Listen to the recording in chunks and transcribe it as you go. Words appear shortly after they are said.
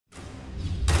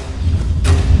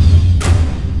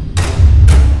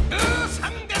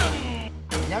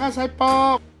안녕하세요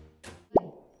뻑.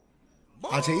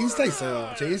 아 제 인스타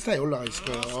있어요. 제 인스타에 올라가 있을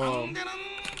거예요.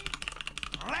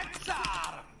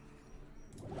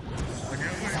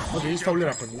 어제 인스타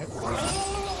올려놨거든요.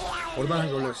 오랜만에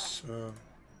한개 올렸어.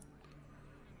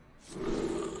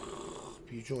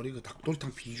 비주얼이 그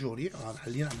닭도리탕 비주얼이 아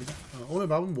난리 납니다. 오늘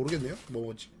밥은 모르겠네요. 뭐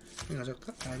먹었지? 이거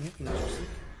가져갈까? 아니요 이거 가져왔어.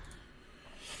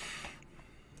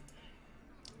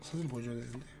 사진 보여줘야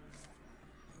되는데.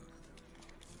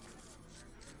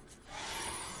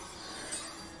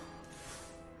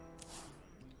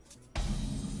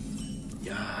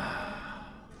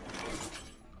 야,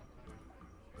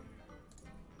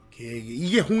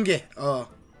 이게 홍게.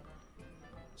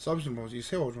 서비스 뭐지?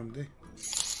 새우 줬는데.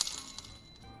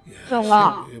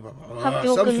 형아,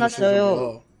 학교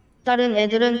끝났어요. 다른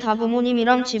애들은 다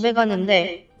부모님이랑 집에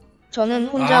가는데 저는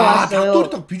혼자 왔어요.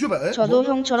 저도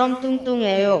형처럼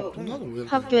뚱뚱해요.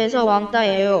 학교에서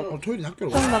왕따예요.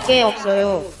 형밖에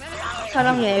없어요.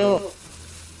 사랑해요.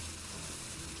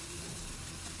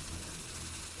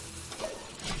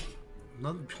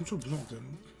 난 평소에 무슨 왕따였나?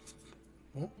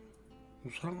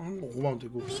 사랑하는 거 5만원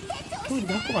되고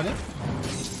토요일에 학교 가냐?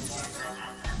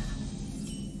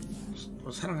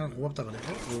 사랑하는 고맙다 그래?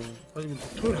 아니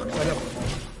토요일 학교 가냐고.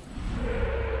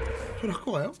 토요일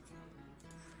학교 가요?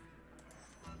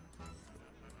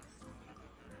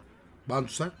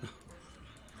 42살?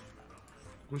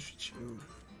 그럴 수 있지.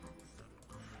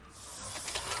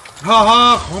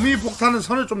 하하 거미 폭탄은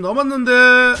선을 좀 넘었는데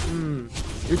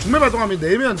이 중매 발동하면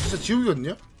내면 진짜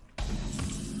지옥이거든요.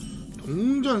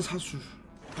 동전 사술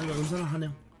아니면 음산한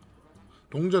한영.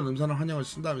 동전 음산한 한영을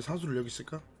쓴 다음에 사술을 여기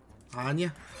쓸까?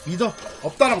 아니야 믿어.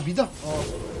 없다라고 믿어.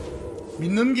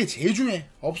 믿는 게 제일 중요해.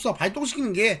 없어.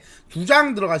 발동시키는 게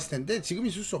 2장 들어갔을 텐데 지금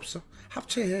있을 수 없어.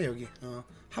 합체해 여기.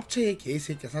 합체해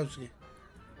개새끼야 사주게.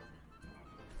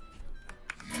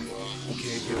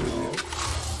 오케이 개새끼야.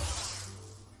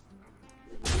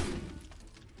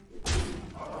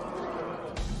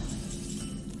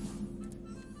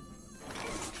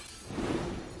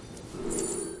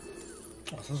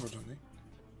 사서 졌네.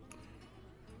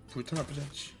 불타 나쁘지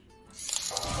않지.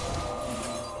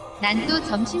 난 또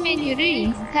점심 메뉴를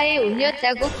인스타에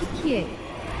올렸다고 키키해.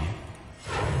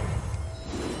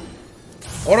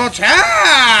 그렇지!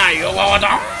 요거거든!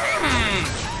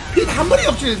 이게 한 번에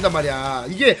엎치게 된단 말이야.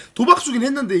 이게 도박수긴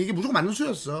했는데 이게 무조건 맞는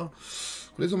수였어.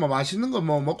 그래서 뭐 맛있는 거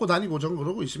뭐 먹고 다니고 전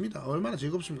그러고 있습니다. 얼마나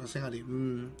즐겁습니까 생활이.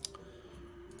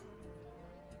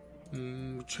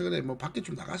 최근에 뭐 밖에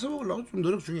좀 나가서 먹으려고 좀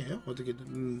노력 중이에요.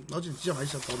 어떻게든. 어제 진짜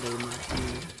맛있었다. 오랜만에.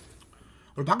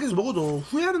 오늘 밖에서 먹어도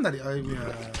후회하는 날이야.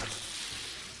 아이고야.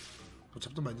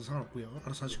 잡돈 많이 상관없고요.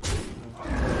 알아서 하시고.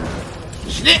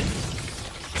 시네!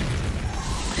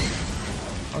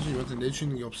 아주 이번에 낼 수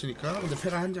있는 게 없으니까. 근데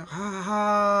패가 한 장.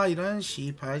 하하 이런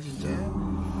씨발 진짜.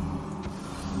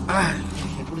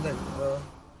 개꿀이다 이거.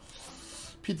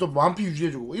 피 또 만피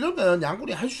유지해주고 이러면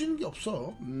양꾼이 할 수 있는 게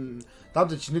없어.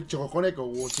 다음부터 진흙 저거 꺼낼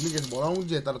거고 진흙에서 뭐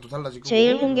나오는지에 따라 또 달라지고.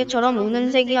 제일 홍게처럼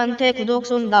우는 새끼한테 구독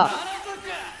쏜다.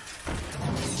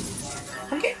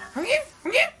 홍게?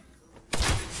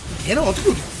 걔는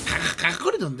어떻게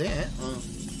가거리던데?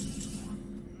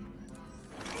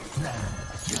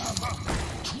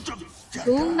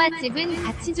 좋은 맛집은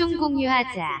같이 좀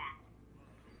공유하자.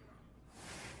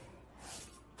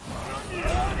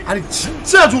 아니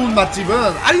진짜 좋은 맛집은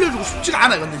알려주고 싶지가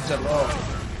않아. 근데 진짜로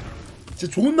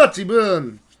진짜 좋은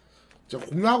맛집은 진짜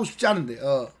공유하고 싶지 않은데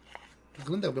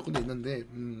그런 데가 몇 군데 있는데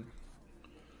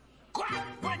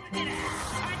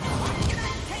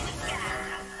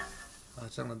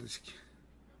짱난데 새끼.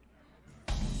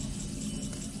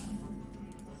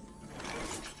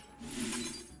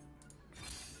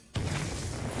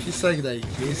 필살기다 이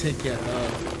개새끼야.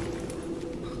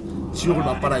 지옥을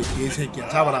맛봐라 이 개새끼야.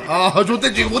 잡아라.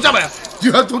 좋댔지. 이거 못 잡아요.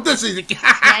 지금 좋댔어 이 새끼. 야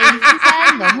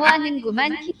인스타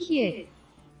너무하는구만 키키해.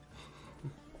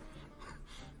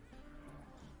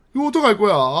 이거 어떡할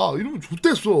거야. 이러면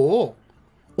좋댔어.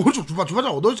 오른쪽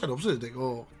주바장 얻을 자리 없어요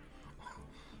이거.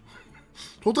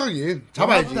 좋다긴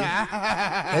잡아야지.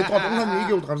 애토가 똥사님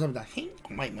 2개월도 감사합니다.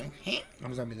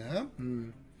 감사합니다.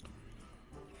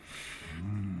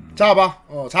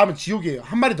 잡아봐. 잡으면 지옥이에요.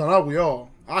 한 마리 더 나오고요.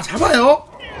 잡아요?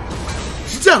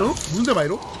 진짜로? 무슨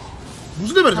대마이로?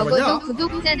 무슨 대마이로 잡았냐? 적어도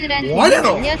구독자들한테 뭐하냐,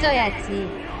 알려줘야지.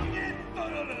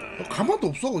 가만도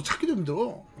없어. 찾기도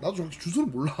힘들어. 나도 저렇게 주소를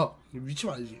몰라.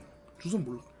 위치만 알지. 주소는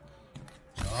몰라.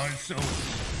 잘 싸워.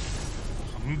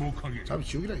 행복하게. 잡으면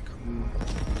지옥이라니까.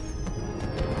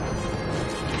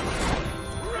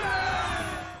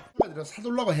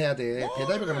 사돌라고 해야 돼.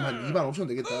 배달비 가면 한 25,000원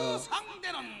되겠다.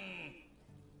 상대는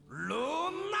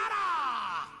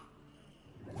루나라.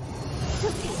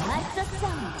 좋게 왔었어.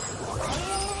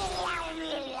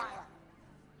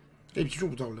 게임 집중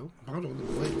못하걸래요? 방금 전에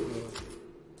뭐해?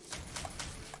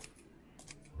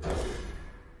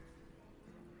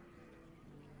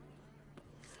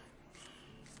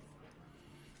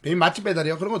 배민 맛집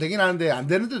배달이요? 그런 거 되긴 하는데 안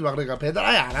되는데도 막 그러니까 배달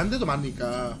아예 안 하는데도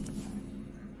많으니까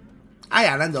아예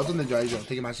안 하는데 어떤 데인 줄 알죠?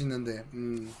 되게 맛있는데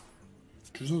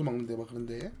줄 서서 먹는데 막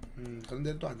그런데 그런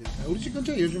데는 또 안 되니까 우리 집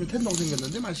근처에 요즘에 텐동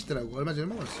생겼는데 맛있더라고. 얼마 전에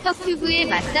먹었어. 턱튜브의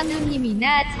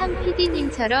맛장님이나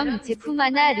참PD님처럼 제품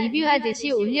하나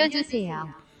리뷰하듯이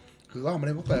올려주세요. 그거 한번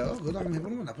해볼까요? 그것도 한번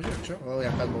해보는 건 나쁘지 않죠.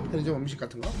 약간 뭐 편의점 음식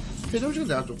같은 거. 편의점 음식은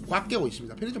내가 좀 꽉 깨고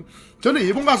있습니다. 편의점 저는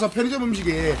일본 가서 편의점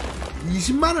음식에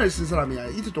 20만원을 쓴 사람이야.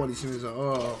 이틀 동안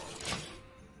있으면서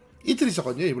이틀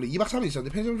있었거든요. 이번에 2박 3일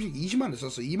있었는데 편의점 음식 20만원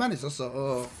썼어. 2만원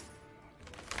썼어.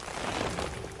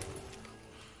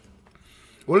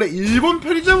 원래 일본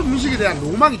편의점 음식에 대한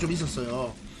로망이 좀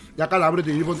있었어요. 약간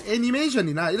아무래도 일본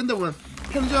애니메이션이나 이런 데 보면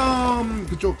편의점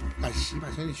그쪽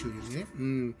씨발 편의 치우겠네.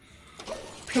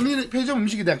 편의점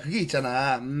음식에 대한 그게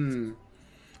있잖아.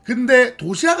 근데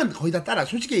도시락은 거의 다 따라.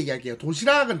 솔직히 얘기할게요.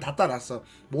 도시락은 다 따랐어.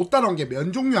 못 따라온 게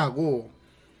면 종류하고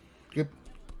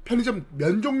편의점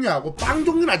면 종류하고 빵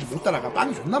종류는 아직 못 따라가.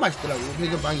 빵이 존나 맛있더라고.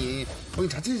 편의점 빵이 거기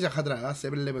자체 제작하더라.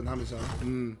 세븐일레븐 하면서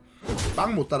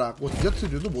빵 못 따라왔고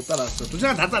디저트류도 못 따라왔어.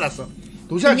 도시락은 다 따랐어.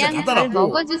 도시락은 진짜 다 따랐고. 그냥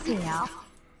먹어주세요.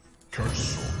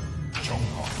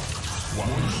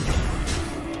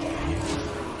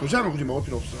 도시락은 굳이 먹을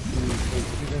필요 없어.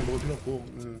 도시락은 먹을 필요 없고.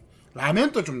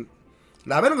 라면도 좀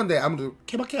라면은 근데 아무래도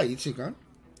케바케가 있으니까.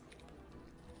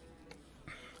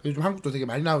 요즘 한국도 되게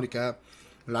많이 나오니까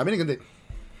라면이 근데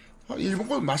일본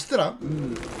거 맛있더라.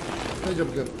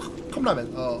 편의점 그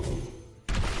컵라면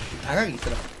다양하게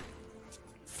있더라.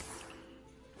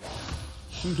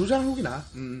 도시락 한국이 나.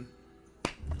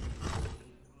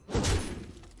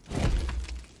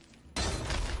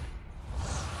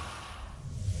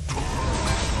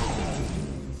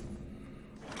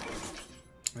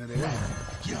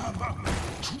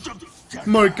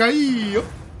 뭘까요?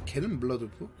 걔는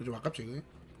블러드프? 좀 아깝지 이거?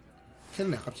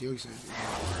 걔는 아깝지 여기 있어야지.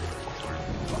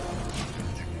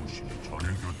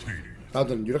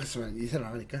 나도 유력했으면 이 새를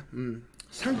안 하니까.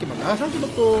 삼키맛.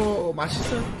 삼키맛도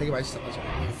맛있어. 되게 맛있어. 맞아.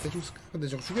 대충 쓸까? 근데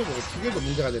저거 죽여도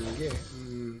문제가 되는 게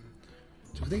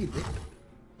저거 되긴데.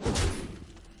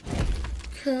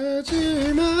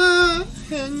 가지마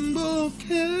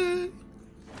행복해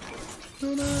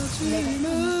떠나지마.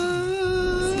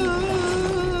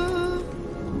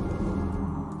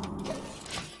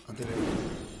 안되네.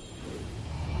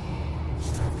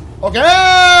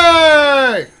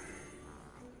 오케이.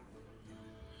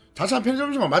 자취하면 편의점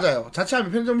음식은 맞아요.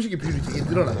 자취하면 편의점 음식의 비율이 되게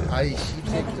늘어나요. 아이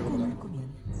씨새끼 저거보다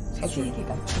사술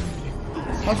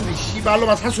사술이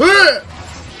씨발로만 사술.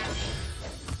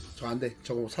 저 안돼.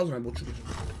 저거 사술 못 죽여줘.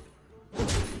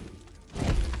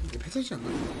 이게 패션이 안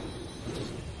나와.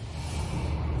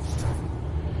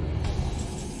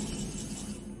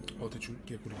 대충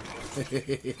개구리.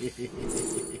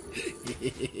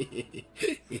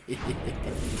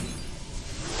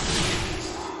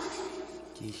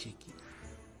 개새끼.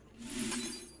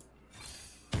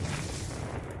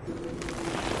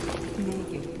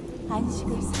 내게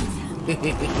안식을 선사.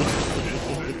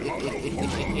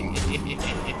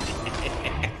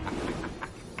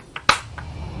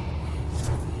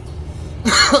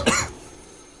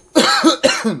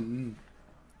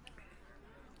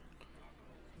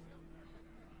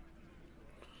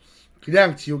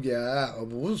 그냥 지옥이야.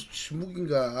 무슨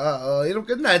침묵인가. 이러면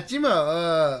끝났지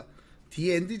뭐.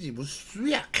 디엔드지. 무슨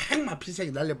수야. 칵막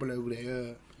필살기 날려보려고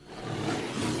그래.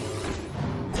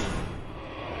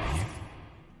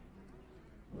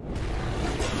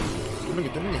 그런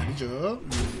게 뚫는 게 아니죠.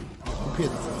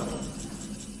 부피에다가.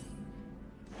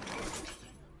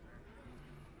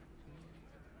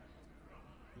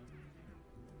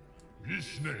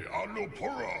 미신의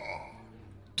알로포라.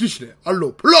 디신의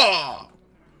알로폴라.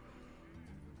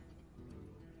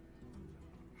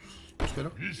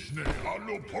 미신의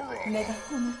알로포라. 내가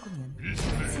꿈을 꾸면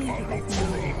슬기가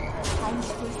들려오고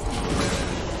안식을 선사.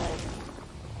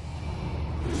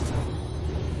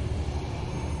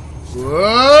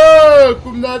 우와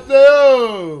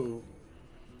꿈났어요.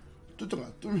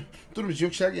 뚫으면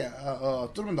지옥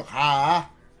시작이야. 뚫으면 너 가.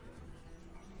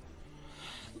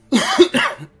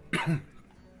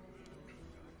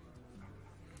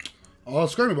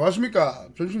 스카이님 뭐 하십니까?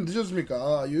 점심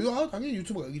드셨습니까? 당연히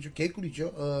유튜브가 여기 좀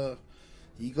개꿀이죠.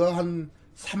 이거 한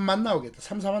 3만 나오겠다.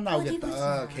 3, 4만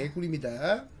나오겠다.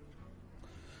 개꿀입니다.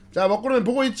 자, 먹고는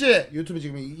보고 있지? 유튜브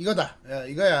지금 이거다. 야,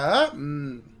 이거야.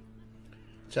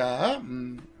 자,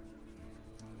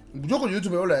 무조건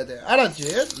유튜브에 올라야 돼. 알았지?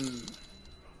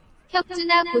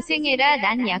 혁준아 고생해라.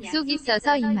 난 약속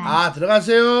있어서 이만.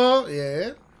 들어가세요.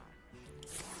 예.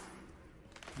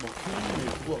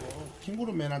 뭐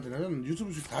킹구루맨한테는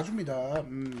유튜브 수익 다 줍니다.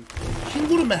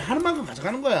 킹구루맨 하는 만큼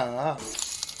가져가는 거야.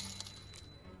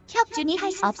 혁준이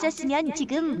할 수 없었으면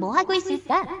지금 뭐 하고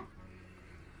있을까?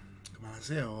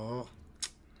 그만하세요.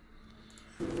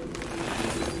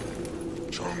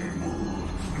 전부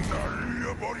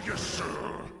날려버리겠어.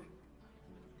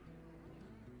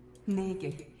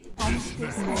 내게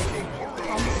안식을 선사.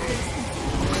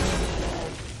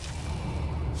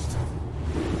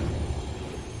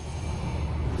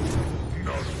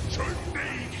 나는 절대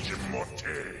이기지 못해.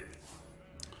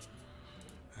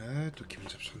 또 기분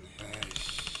잡쳤네.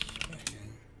 아이씨.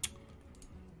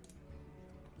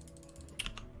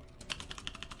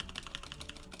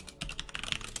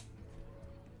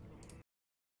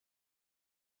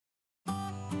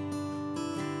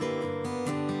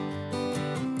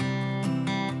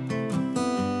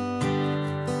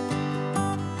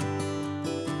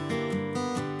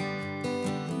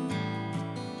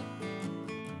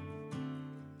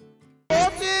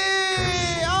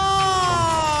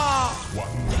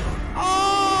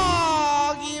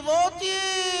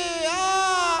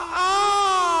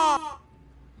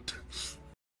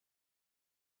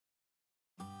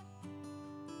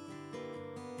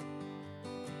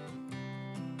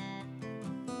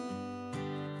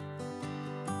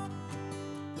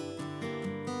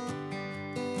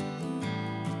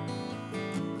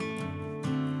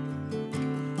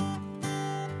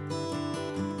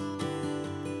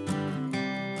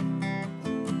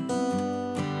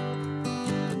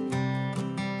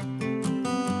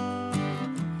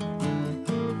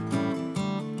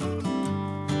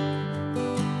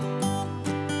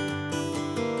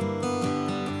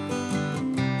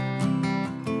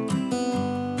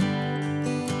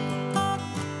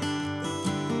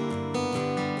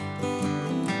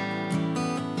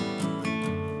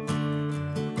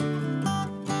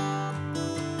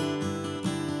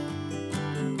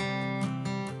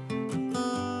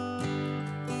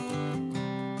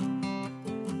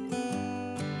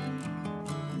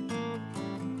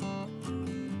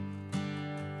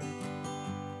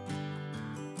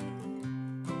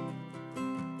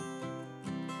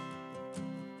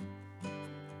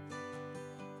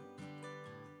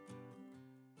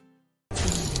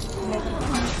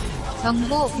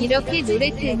 정보 이렇게 노래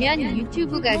틀면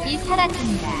유튜브 각이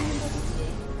사라집니다.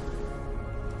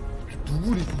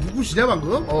 누구시냐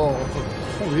방금?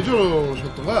 왜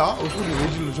저러셨던 거야? 소리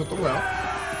왜 질르셨던 거야?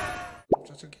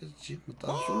 짜증했지.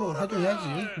 나 솔로 활동해야지.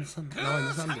 나와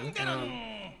있는 사람들.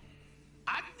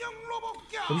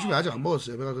 점심이 아직 안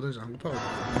먹었어요. 배가 그런지 안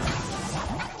고파가지고.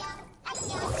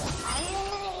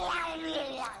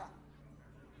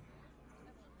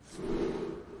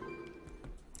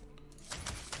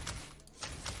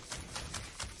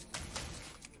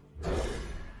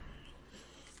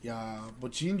 야,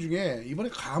 뭐 지인 중에 이번에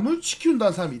가물치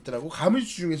키운다는 사람이 있더라고.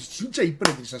 가물치 중에서 진짜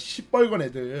이쁜 애들 있어. 시뻘건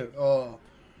애들.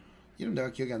 이름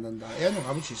내가 기억이 안 난다. 애한용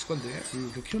가물치 있을 건데.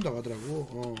 그거 키운다고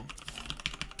하더라고.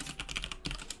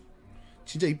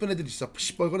 진짜 이쁜 애들 있어.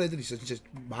 시뻘건 애들 있어. 진짜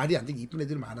말이 안 되게 이쁜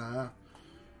애들 많아.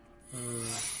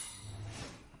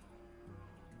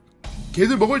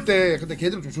 걔들 먹을 때 근데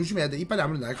걔들은 좀 조심해야 돼. 이빨이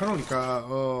아무래도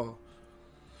날카로우니까.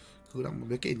 그거랑 뭐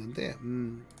몇 개 있는데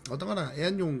어떤거나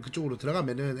애완용 그쪽으로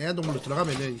들어가면은 애완동물로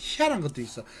들어가면은 희한한 것도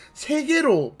있어. 세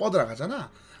개로 뻗어나가잖아.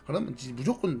 그러면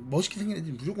무조건 멋있게 생긴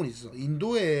애들이 무조건 있어.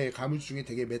 인도의 가물치 중에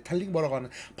되게 메탈릭 뭐라고 하는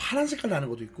파란 색깔 나는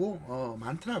것도 있고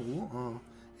많더라고.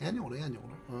 애완용으로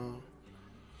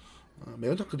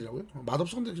매운탕 끓이라고요?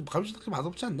 맛없었는데 지금 가물치 그렇게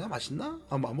맛없지 않나? 맛있나?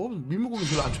 안 먹으면 민물고기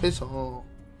별로 안 좋아해서.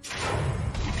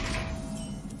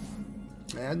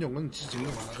 애완용은 진짜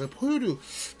재밌는 거 많아. 포유류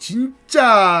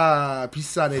진짜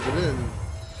비싼 애들은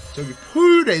저기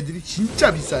포유류 애들이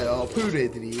진짜 비싸요. 포유류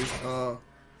애들이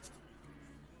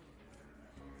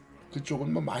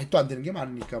그쪽은 뭐 말도 안 되는 게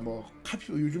많으니까 뭐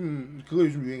요즘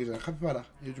유행이잖아. 카피바라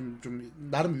요즘 좀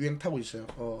나름 유행 타고 있어요.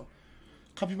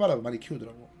 카피바라 많이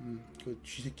키우더라고. 그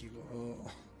쥐새끼고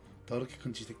더럽게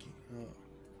큰 쥐새끼.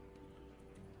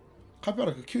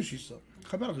 카피바라 그 키울 수 있어.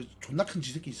 카피바라 그 존나 큰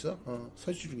쥐새끼 있어.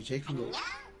 서식 중에 제일 큰 거.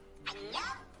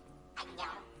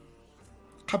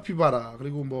 카피바라.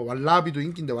 그리고 뭐 왈라비도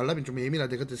인기인데 왈라비는 좀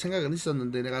예민하대. 그때 생각은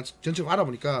있었는데 내가 전체적으로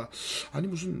알아보니까 아니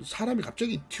무슨 사람이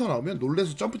갑자기 튀어나오면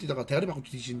놀래서 점프 뛰다가 대가리 받고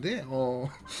뒤진대.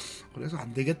 그래서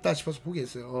안 되겠다 싶어서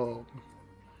포기했어요.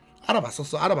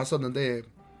 알아봤었는데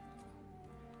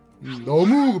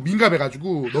너무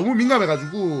민감해가지고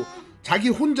자기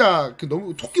혼자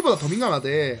너무 토끼보다 더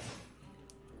민감하대.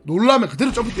 놀라면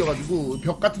그대로 점프 뛰어가지고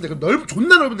벽 같은데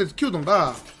존나 넓은 데서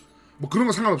키우던가 뭐 그런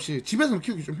거 상관없이 집에서는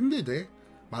키우기 좀 힘들대.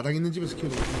 마당 있는 집에서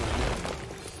키우는 거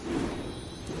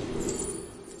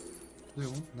네,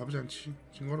 나쁘지 않지.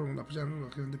 증거로는 나쁘지 않은 것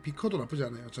같긴 한데 비커도 나쁘지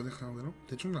않아요. 전에 생각대로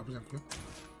대충 나쁘지 않고요.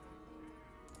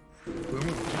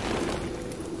 고양이 뭐지?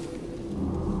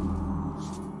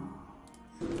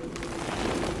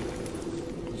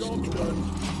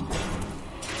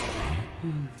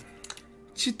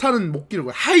 치타는 못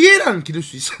기르고 하이에나는 기를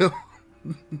수 있어요.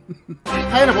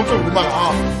 하이에나 법적으로 못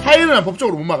막아. 하이에나는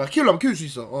법적으로 못 막아. 키우려면 키울 수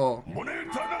있어.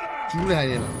 죽네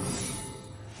하이에나.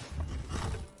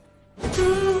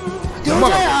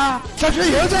 여자야!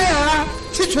 잠시만 여자야!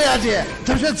 치초해야지!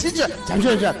 잠시만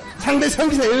상대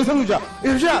성기사 여성유자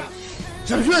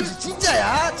잠시만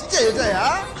진짜야? 진짜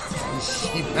여자야?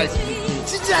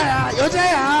 진짜야!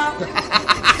 여자야!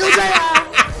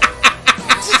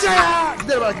 진짜야!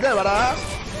 기다려봐라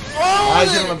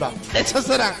생각난다. 내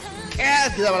첫사랑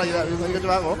기다려봐라 이거 좀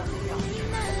하고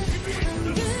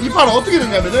이빨 어떻게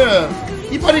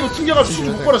됐냐면은 이빨이 이거 튕겨가지고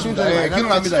수준 못 걸었습니다.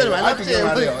 기억납니다.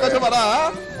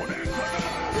 꺼져봐라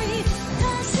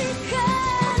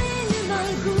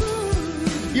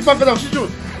이빨 끝나고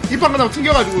이빨 끝나고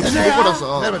튕겨가지고 수준 못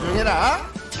걸었어. 기다려봐 조용히 해라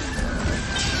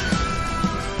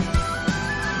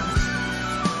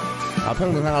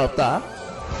평등 상관없다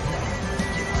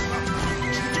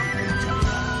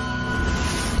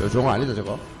저거 아니다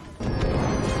저거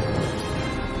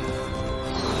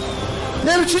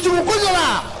야 이거 치즈 못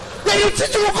걸잖아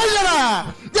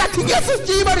야 튕겼어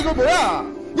씨발 이거 뭐야 야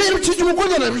이거 치즈 못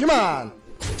걸잖아 잠시만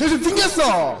저 지금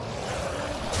튕겼어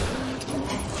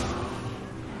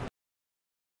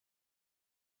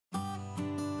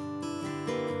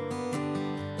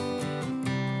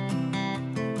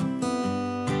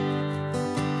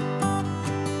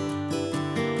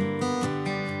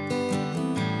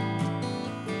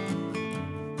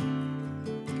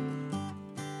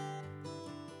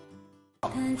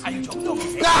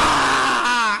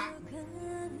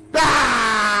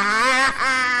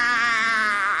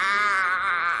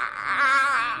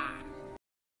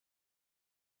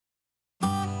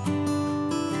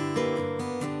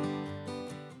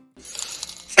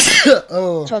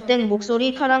저땐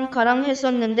목소리 카랑카랑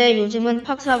했었는데 요즘은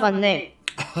팍사 같네.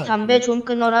 담배 좀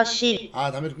끊어라 씨.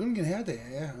 담배를 끊긴 해야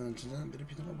돼. 진짜 담배를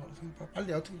피우는 거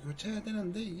빨리 어떻게 교체해야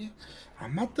되는데 이게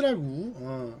안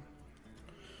맞더라고.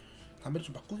 담배를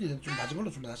좀 바꾸기 좀 낮은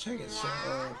걸로 좀 낮춰야겠어.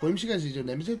 보임시간이 이제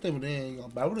냄새 때문에 이거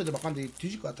말벌레들 막 가는데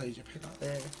뒤질 것 같아 이제 폐가.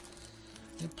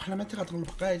 팔라멘트 같은 걸로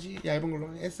바꿔야지. 얇은 걸로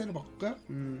SL로 바꿀까?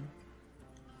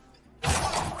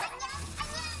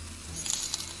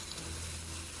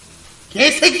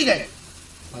 개새끼가!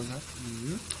 맞나?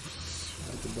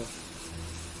 뭐.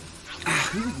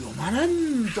 그리고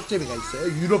요만한 쪽제비가 있어요.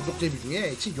 유럽 쪽제비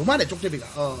중에 진짜 요만해 쪽제비가.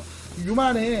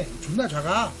 요만해. 존나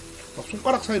작아. 막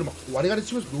손가락 사이로 막 와리가리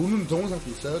치면서 노는 동영상도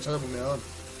있어요. 찾아보면.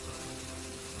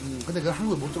 근데 그건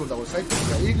한국에 못 들어온다고.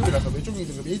 사이트가 1급이라서 외종이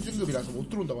등급 1등급이라서 못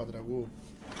들어온다고 하더라고.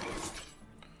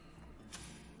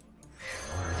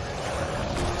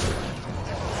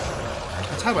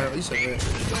 찾아봐요. 있어요.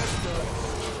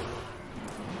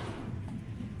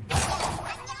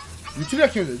 유트리아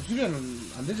키우는데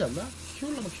유트리아는 안 되지 않나?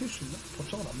 키우려면 키울 수 있나?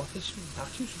 법적으로 안 막혔으면 다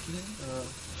키울 수 있긴 해.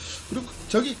 그리고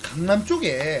저기 강남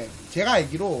쪽에 제가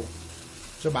알기로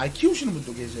저 말 키우시는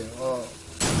분도 계세요.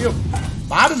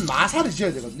 말은 마사를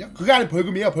지어야 되거든요. 그게 아니라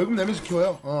벌금이에요. 벌금 내면서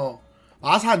키워요.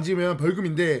 마사 안 지으면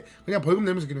벌금인데 그냥 벌금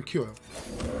내면서 그냥 키워요.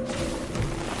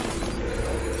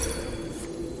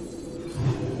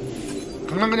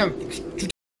 강남 그냥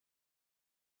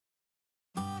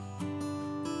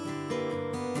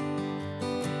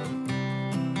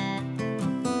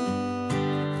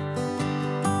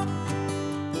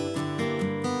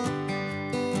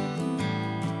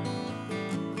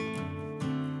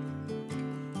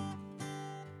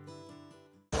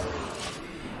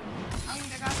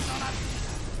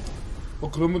뭐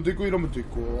그런 분도 있고 이런 분도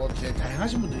있고 되게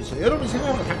다양하신 분도 있어요. 여러분이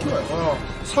생각하면 다 키워요.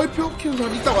 설표 키우는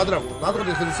사람 있다고 하더라고. 나도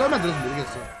근데 썰만 들어서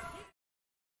모르겠어.